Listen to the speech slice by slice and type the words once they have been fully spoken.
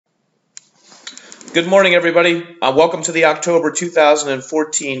Good morning, everybody. Welcome to the October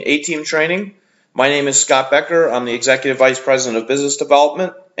 2014 A-Team training. My name is Scott Becker. I'm the Executive Vice President of Business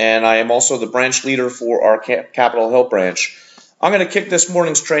Development, and I am also the branch leader for our Capitol Hill branch. I'm going to kick this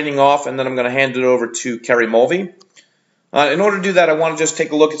morning's training off, and then I'm going to hand it over to Kerry Mulvey. In order to do that, I want to just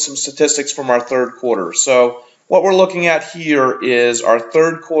take a look at some statistics from our third quarter. So what we're looking at here is our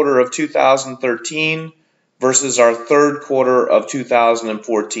third quarter of 2013 versus our third quarter of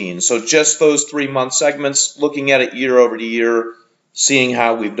 2014. So just those 3-month segments, looking at it year over year, seeing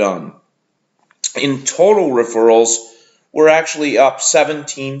how we've done. In total referrals, we're actually up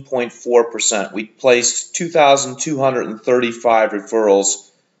 17.4%. We placed 2,235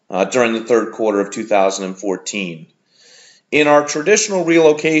 referrals during the third quarter of 2014. In our traditional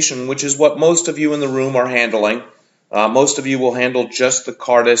relocation, which is what most of you in the room are handling, most of you will handle just the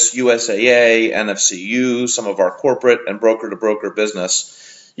Cardis, USAA, NFCU, some of our corporate and broker-to-broker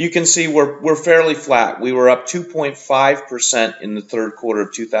business. You can see we're fairly flat. We were up 2.5% in the third quarter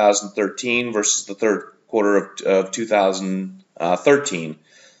of 2013 versus the third quarter of 2013.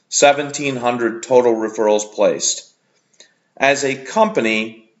 1,700 total referrals placed. As a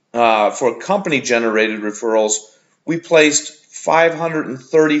company, for company-generated referrals, we placed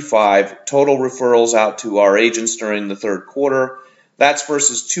 535 total referrals out to our agents during the third quarter. That's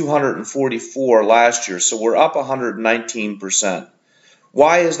versus 244 last year, so we're up 119%.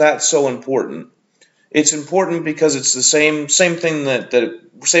 Why is that so important? It's important because it's the same thing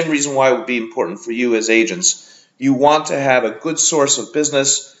same reason why it would be important for you as agents. You want to have a good source of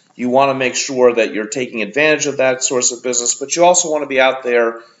business. You want to make sure that you're taking advantage of that source of business, but you also want to be out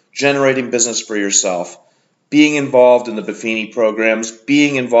there generating business for yourself. Being involved in the Buffini programs,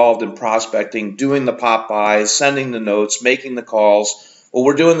 being involved in prospecting, doing the pop buys, sending the notes, making the calls. Well,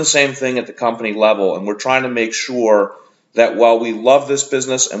 we're doing the same thing at the company level, and we're trying to make sure that while we love this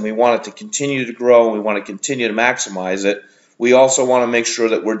business and we want it to continue to grow and we want to continue to maximize it, we also want to make sure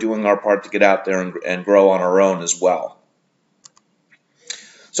that we're doing our part to get out there and grow on our own as well.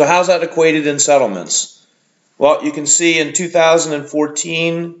 So how's that equated in settlements? Well, you can see in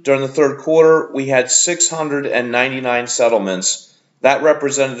 2014, during the third quarter, we had 699 settlements. That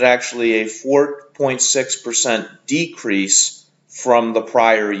represented actually a 4.6% decrease from the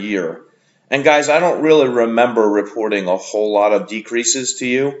prior year. And guys, I don't really remember reporting a whole lot of decreases to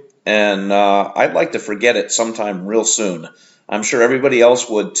you, and I'd like to forget it sometime real soon. I'm sure everybody else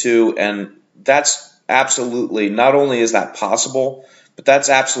would too, and that's absolutely, not only is that possible, but that's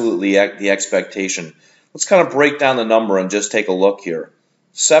absolutely the expectation. Let's kind of break down the number and just take a look here.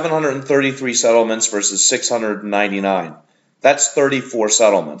 733 settlements versus 699. That's 34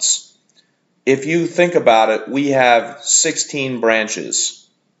 settlements. If you think about it, we have 16 branches.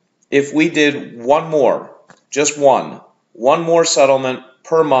 If we did one more, just one more settlement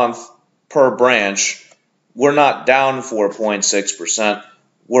per month per branch, we're not down 4.6%,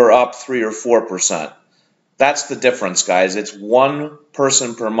 we're up 3 or 4%. That's the difference, guys. It's one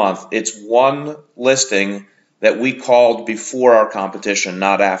person per month. It's one listing that we called before our competition,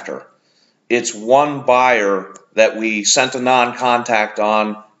 not after. It's one buyer that we sent a non-contact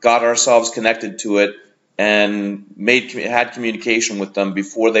on, got ourselves connected to it, and had communication with them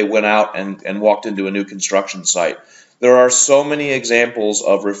before they went out and walked into a new construction site. There are so many examples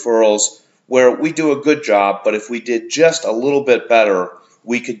of referrals where we do a good job, but if we did just a little bit better,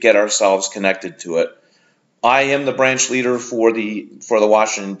 we could get ourselves connected to it. I am the branch leader for the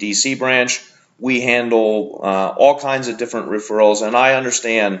Washington, D.C. branch. We handle all kinds of different referrals, and I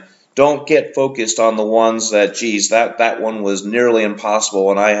understand, don't get focused on the ones that, geez, that one was nearly impossible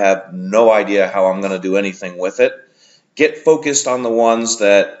and I have no idea how I'm going to do anything with it. Get focused on the ones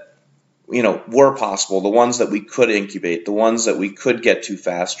that, were possible, the ones that we could incubate, the ones that we could get to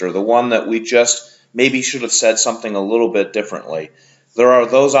faster, the one that we just maybe should have said something a little bit differently. There are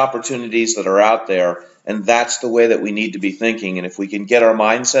those opportunities that are out there, and that's the way that we need to be thinking. And if we can get our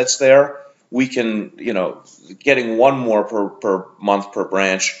mindsets there, we can, getting one more per month per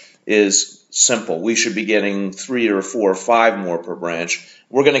branch is simple. We should be getting 3 or 4 or 5 more per branch.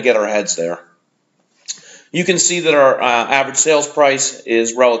 We're going to get our heads there. You can see that our average sales price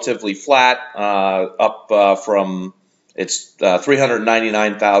is relatively flat, up from it's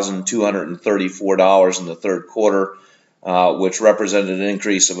 $399,234 in the third quarter. Which represented an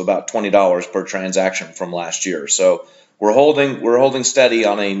increase of about $20 per transaction from last year. So we're holding steady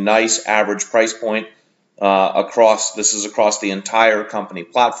on a nice average price point across the entire company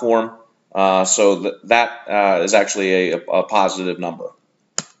platform. So that is actually a positive number.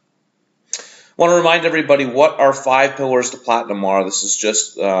 I want to remind everybody what our 5 pillars to platinum are. This is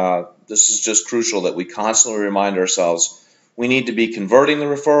just crucial that we constantly remind ourselves. We need to be converting the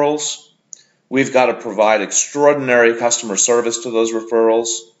referrals. We've got to provide extraordinary customer service to those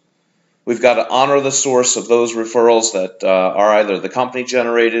referrals. We've got to honor the source of those referrals that are either the company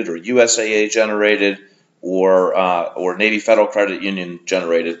generated or USAA generated or Navy Federal Credit Union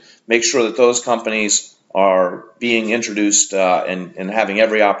generated. Make sure that those companies are being introduced and having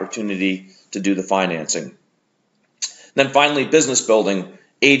every opportunity to do the financing. Then finally, business building,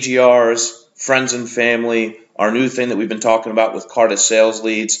 AGRs, friends and family, our new thing that we've been talking about with Cartus sales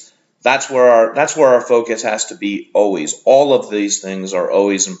leads. That's where our focus has to be always. All of these things are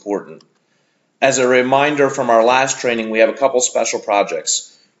always important. As a reminder from our last training, we have a couple special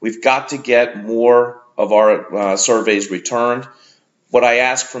projects. We've got to get more of our surveys returned. What I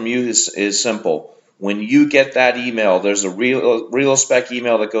ask from you is simple. When you get that email, there's a real spec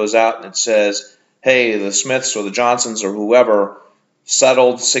email that goes out and it says, hey, the Smiths or the Johnsons or whoever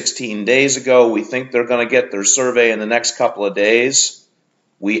settled 16 days ago. We think they're going to get their survey in the next couple of days.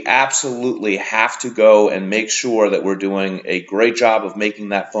 We absolutely have to go and make sure that we're doing a great job of making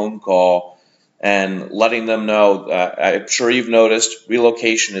that phone call and letting them know. I'm sure you've noticed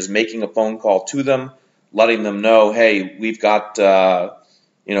relocation is making a phone call to them, letting them know, hey, we've got, you're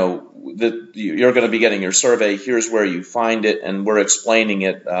going to be getting your survey. Here's where you find it, and we're explaining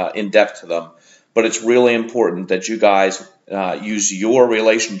it in depth to them. But it's really important that you guys use your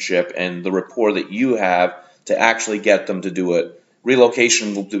relationship and the rapport that you have to actually get them to do it.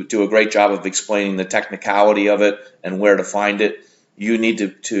 Relocation will do a great job of explaining the technicality of it and where to find it. You need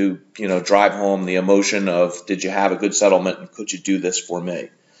to drive home the emotion of, did you have a good settlement and could you do this for me?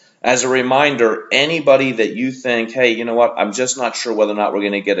 As a reminder, anybody that you think, hey, you know what, I'm just not sure whether or not we're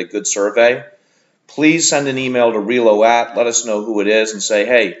going to get a good survey, please send an email to Relo@, let us know who it is, and say,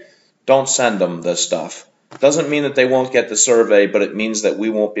 hey, don't send them this stuff. Doesn't mean that they won't get the survey, but it means that we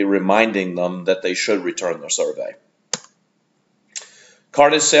won't be reminding them that they should return their survey.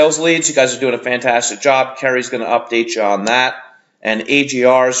 Cartus sales leads, you guys are doing a fantastic job. Kerry's going to update you on that. And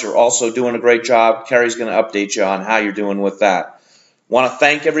AGRs, you're also doing a great job. Kerry's going to update you on how you're doing with that. Want to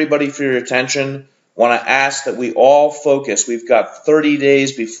thank everybody for your attention. Want to ask that we all focus. We've got 30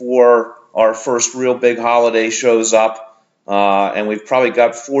 days before our first real big holiday shows up, and we've probably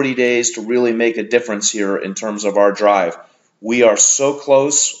got 40 days to really make a difference here in terms of our drive. We are so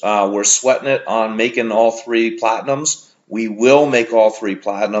close. We're sweating it on making all 3 platinums. We will make all 3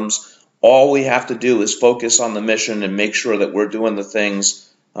 platinums. All we have to do is focus on the mission and make sure that we're doing the things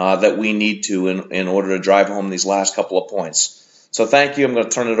that we need to in order to drive home these last couple of points. So thank you. I'm going to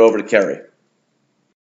turn it over to Kerry.